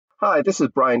Hi, this is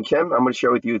Brian Kim. I'm going to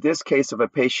share with you this case of a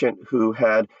patient who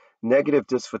had negative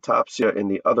dysphotopsia in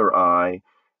the other eye,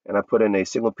 and I put in a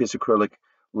single piece acrylic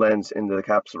lens into the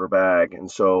capsular bag. And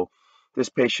so this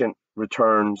patient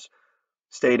returns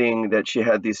stating that she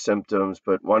had these symptoms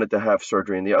but wanted to have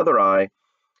surgery in the other eye.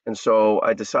 And so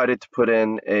I decided to put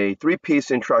in a 3-piece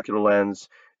intraocular lens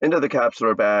into the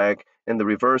capsular bag in the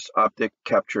reverse optic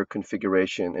capture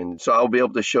configuration. And so I'll be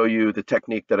able to show you the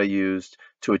technique that I used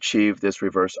to achieve this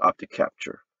reverse optic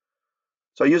capture.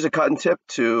 So I use a cotton tip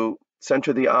to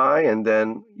center the eye and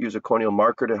then use a corneal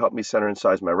marker to help me center and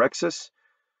size my rhexis.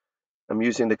 I'm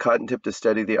using the cotton tip to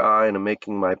steady the eye, and I'm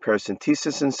making my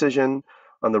paracentesis incision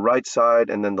on the right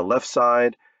side and then the left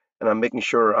side, and I'm making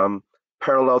sure I'm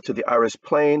parallel to the iris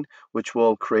plane, which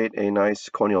will create a nice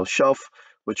corneal shelf,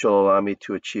 which will allow me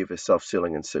to achieve a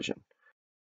self-sealing incision.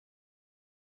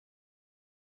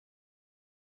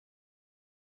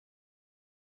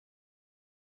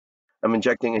 I'm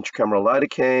injecting intracameral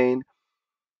lidocaine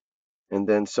and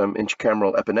then some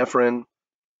intracameral epinephrine.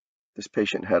 This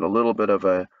patient had a little bit of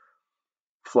a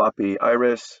floppy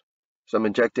iris, so I'm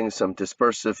injecting some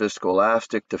dispersive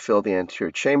viscoelastic to fill the anterior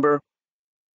chamber.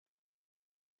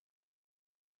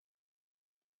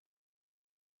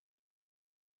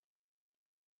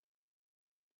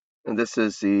 And this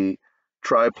is the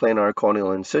triplanar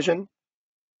corneal incision.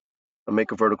 I'll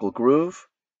make a vertical groove,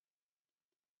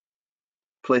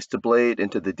 place the blade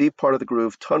into the deep part of the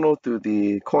groove, tunnel through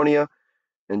the cornea,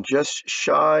 and just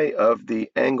shy of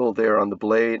the angle there on the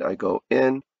blade, I go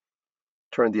in,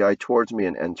 turn the eye towards me,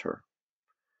 and enter.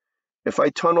 If I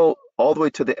tunnel all the way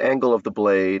to the angle of the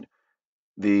blade,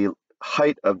 the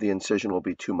height of the incision will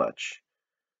be too much.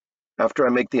 After I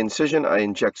make the incision, I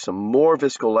inject some more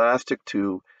viscoelastic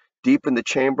to deepen the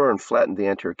chamber and flatten the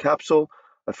anterior capsule.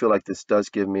 I feel like this does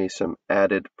give me some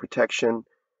added protection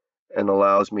and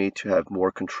allows me to have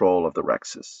more control of the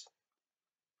rhexis.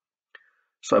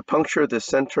 So I puncture the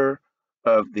center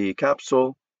of the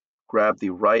capsule, grab the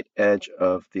right edge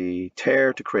of the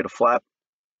tear to create a flap.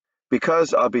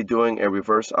 Because I'll be doing a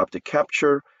reverse optic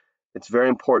capture, it's very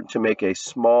important to make a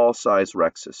small size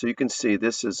rhexis. So you can see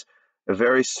this is a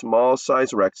very small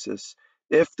size rhexis.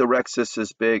 If the rhexis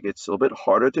is big, it's a little bit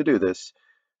harder to do this.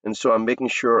 And so I'm making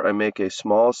sure I make a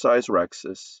small size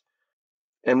rhexis.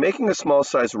 And making a small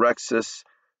size rhexis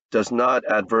does not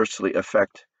adversely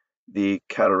affect the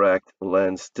cataract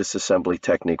lens disassembly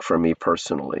technique for me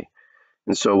personally.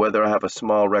 And so whether I have a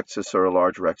small rhexis or a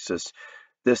large rhexis,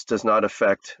 this does not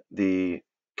affect the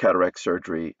cataract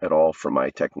surgery at all for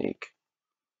my technique.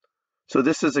 So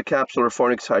this is a capsular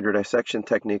fornix hydrodissection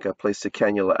technique. I place the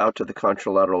cannula out to the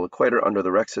contralateral equator under the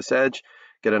rhexis edge,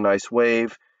 get a nice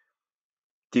wave,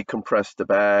 decompress the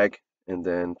bag, and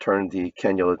then turn the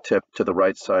cannula tip to the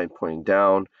right side pointing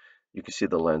down. You can see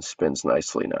the lens spins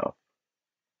nicely now.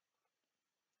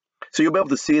 So you'll be able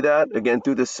to see that again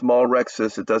through this small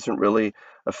rhexis. It doesn't really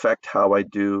affect how I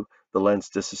do the lens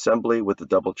disassembly with the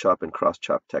double chop and cross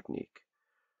chop technique.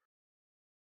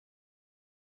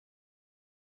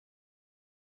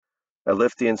 I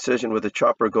lift the incision with a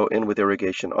chopper, go in with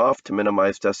irrigation off to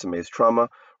minimize Descemet's trauma.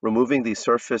 Removing the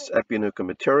surface epinuclear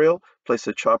material, place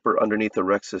the chopper underneath the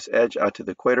rhexis edge out to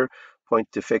the equator, point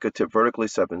the phaco tip vertically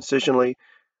subincisionally,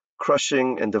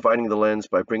 crushing and dividing the lens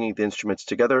by bringing the instruments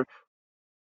together,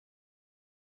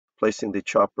 placing the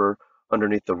chopper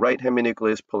underneath the right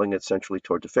heminucleus, pulling it centrally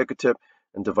toward the phaco tip,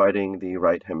 and dividing the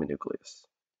right heminucleus.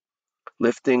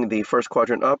 Lifting the first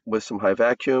quadrant up with some high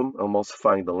vacuum,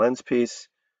 emulsifying the lens piece,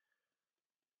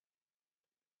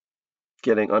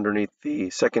 getting underneath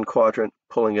the second quadrant,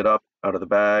 pulling it up out of the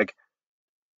bag,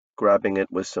 grabbing it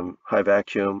with some high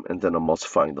vacuum, and then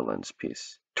emulsifying the lens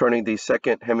piece. Turning the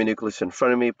second heminucleus in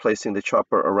front of me, placing the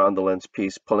chopper around the lens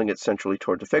piece, pulling it centrally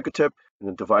toward the phaco tip, and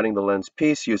then dividing the lens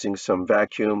piece using some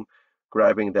vacuum,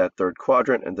 grabbing that third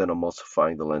quadrant, and then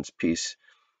emulsifying the lens piece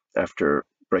after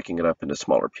breaking it up into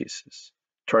smaller pieces.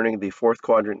 Turning the fourth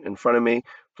quadrant in front of me,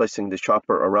 placing the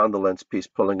chopper around the lens piece,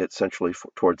 pulling it centrally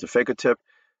towards the phaco tip,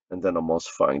 and then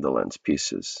emulsifying the lens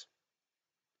pieces.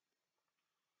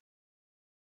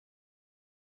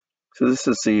 So this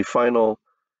is the final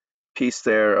piece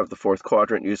there of the fourth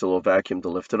quadrant. Use a little vacuum to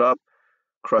lift it up,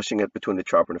 crushing it between the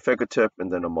chopper and the phaco tip,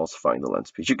 and then emulsifying the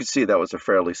lens piece. You can see that was a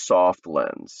fairly soft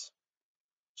lens.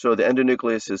 So the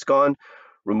endonucleus is gone,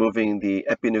 removing the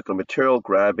epinuclear material,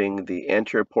 grabbing the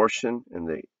anterior portion, and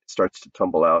it starts to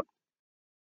tumble out.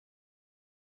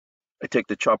 I take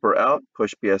the chopper out,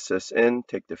 push BSS in,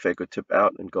 take the phaco tip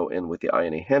out, and go in with the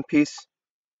INA handpiece.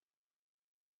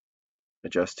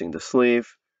 Adjusting the sleeve.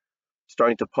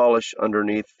 Starting to polish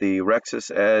underneath the rhexis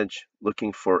edge,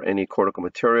 looking for any cortical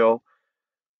material.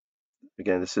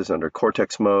 Again, this is under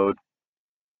cortex mode.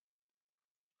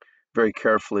 Very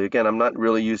carefully. Again, I'm not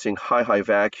really using high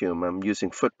vacuum. I'm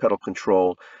using foot pedal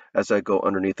control as I go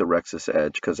underneath the rexus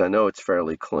edge because I know it's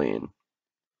fairly clean.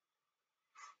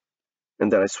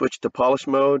 And then I switch to polish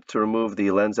mode to remove the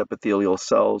lens epithelial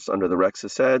cells under the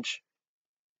rexus edge.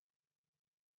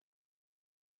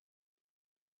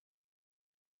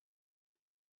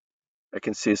 I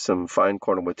can see some fine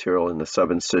corneal material in the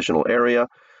subincisional area.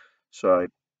 So I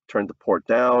turn the port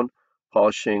down,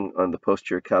 polishing on the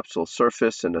posterior capsule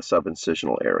surface in the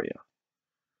subincisional area.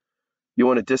 You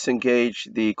want to disengage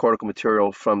the cortical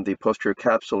material from the posterior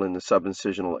capsule in the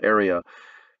subincisional area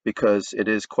because it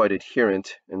is quite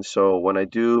adherent. And so when I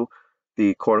do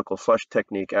the cortical flush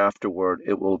technique afterward,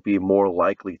 it will be more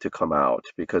likely to come out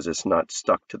because it's not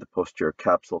stuck to the posterior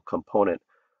capsule component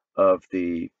of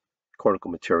the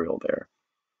cortical material there.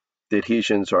 The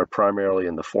adhesions are primarily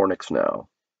in the fornix now.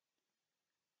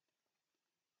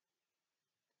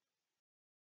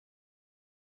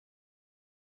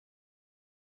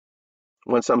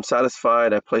 Once I'm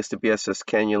satisfied, I place the BSS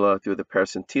cannula through the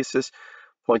paracentesis,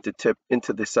 point the tip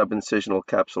into the subincisional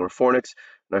capsular fornix,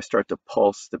 and I start to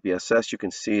pulse the BSS. You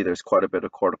can see there's quite a bit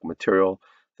of cortical material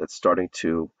that's starting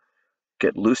to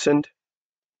get loosened.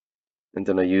 And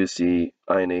then I use the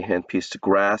INA handpiece to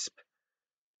grasp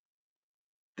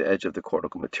the edge of the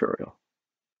cortical material.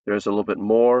 There's a little bit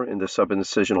more in the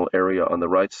subincisional area on the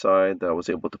right side that I was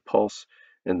able to pulse,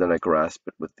 and then I grasp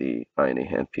it with the INA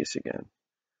handpiece again.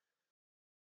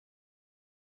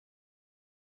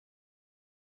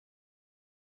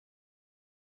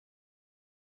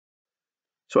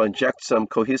 So I inject some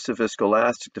cohesive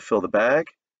viscoelastic to fill the bag.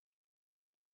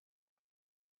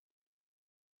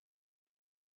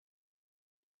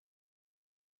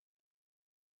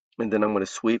 And then I'm going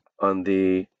to sweep on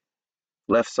the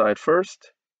left side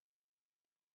first.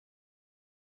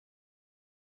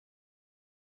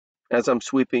 As I'm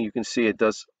sweeping, you can see it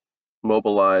does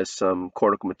mobilize some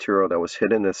cortical material that was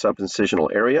hidden in the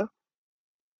subincisional area.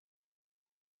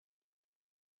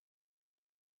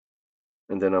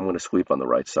 And then I'm going to sweep on the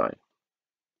right side.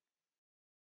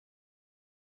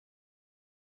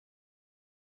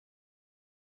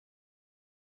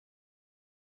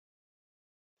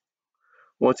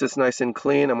 Once it's nice and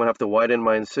clean, I'm going to have to widen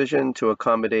my incision to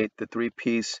accommodate the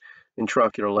 3-piece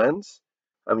intraocular lens.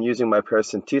 I'm using my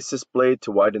paracentesis blade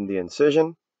to widen the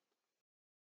incision.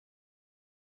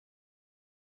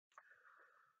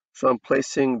 So I'm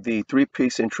placing the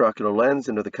 3-piece intraocular lens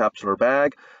into the capsular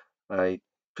bag. I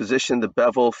position the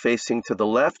bevel facing to the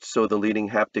left so the leading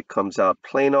haptic comes out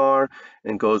planar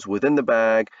and goes within the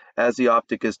bag. As the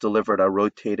optic is delivered, I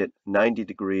rotate it 90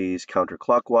 degrees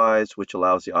counterclockwise, which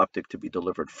allows the optic to be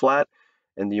delivered flat.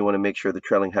 And you want to make sure the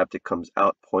trailing haptic comes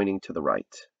out pointing to the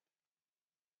right.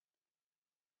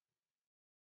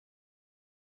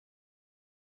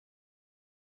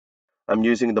 I'm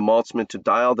using the Maltzman to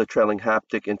dial the trailing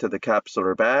haptic into the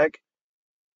capsular bag.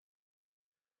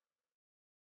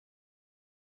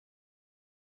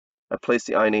 I place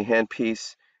the INA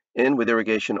handpiece in with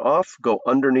irrigation off, go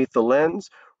underneath the lens,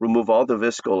 remove all the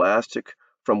viscoelastic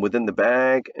from within the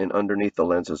bag and underneath the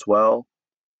lens as well.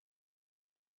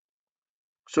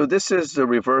 So this is the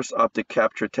reverse optic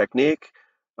capture technique.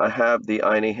 I have the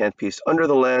INA handpiece under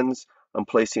the lens. I'm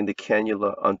placing the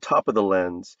cannula on top of the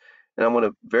lens, and I'm going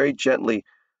to very gently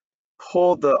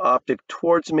pull the optic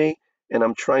towards me, and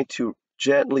I'm trying to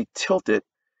gently tilt it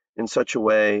in such a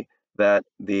way that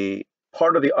the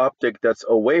part of the optic that's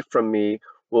away from me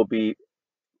will be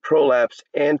prolapsed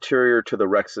anterior to the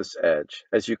rexus edge,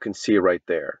 as you can see right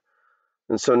there.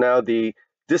 And so now the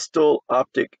distal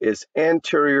optic is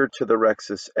anterior to the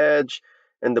rexus edge,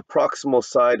 and the proximal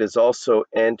side is also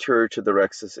anterior to the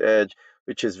rexus edge,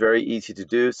 which is very easy to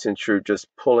do since you're just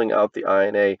pulling out the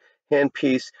INA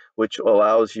handpiece, which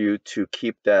allows you to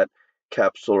keep that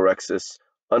capsule rexus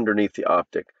underneath the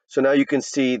optic. So now you can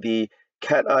see the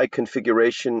cat-eye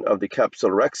configuration of the capsule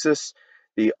rexus.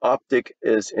 The optic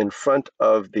is in front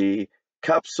of the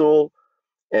capsule,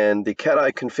 and the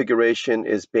cat-eye configuration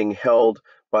is being held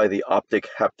by the optic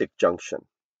haptic junction.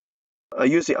 I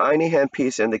use the INA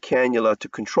handpiece and the cannula to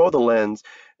control the lens,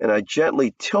 and I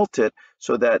gently tilt it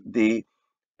so that the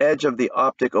edge of the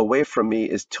optic away from me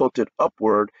is tilted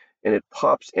upward and it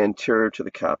pops anterior to the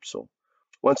capsule.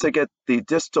 Once I get the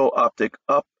distal optic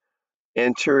up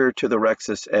anterior to the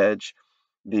rexus edge,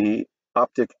 the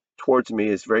optic towards me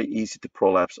is very easy to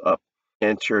prolapse up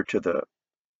anterior to the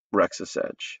rexus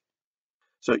edge.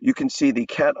 So you can see the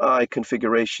cat-eye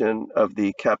configuration of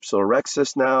the capsular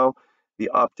rexus now. The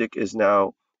optic is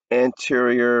now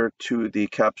anterior to the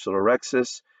capsular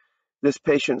rexus. This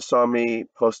patient saw me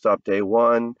post-op day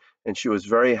 1, and she was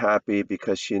very happy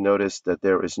because she noticed that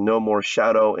there is no more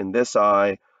shadow in this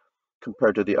eye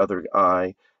compared to the other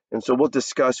eye. And so we'll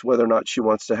discuss whether or not she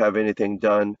wants to have anything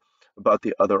done about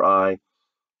the other eye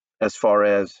as far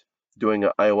as doing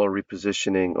an IOL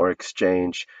repositioning or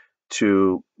exchange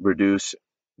to reduce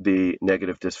the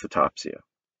negative dysphotopsia.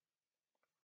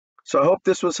 So I hope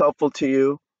this was helpful to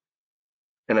you,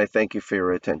 and I thank you for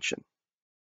your attention.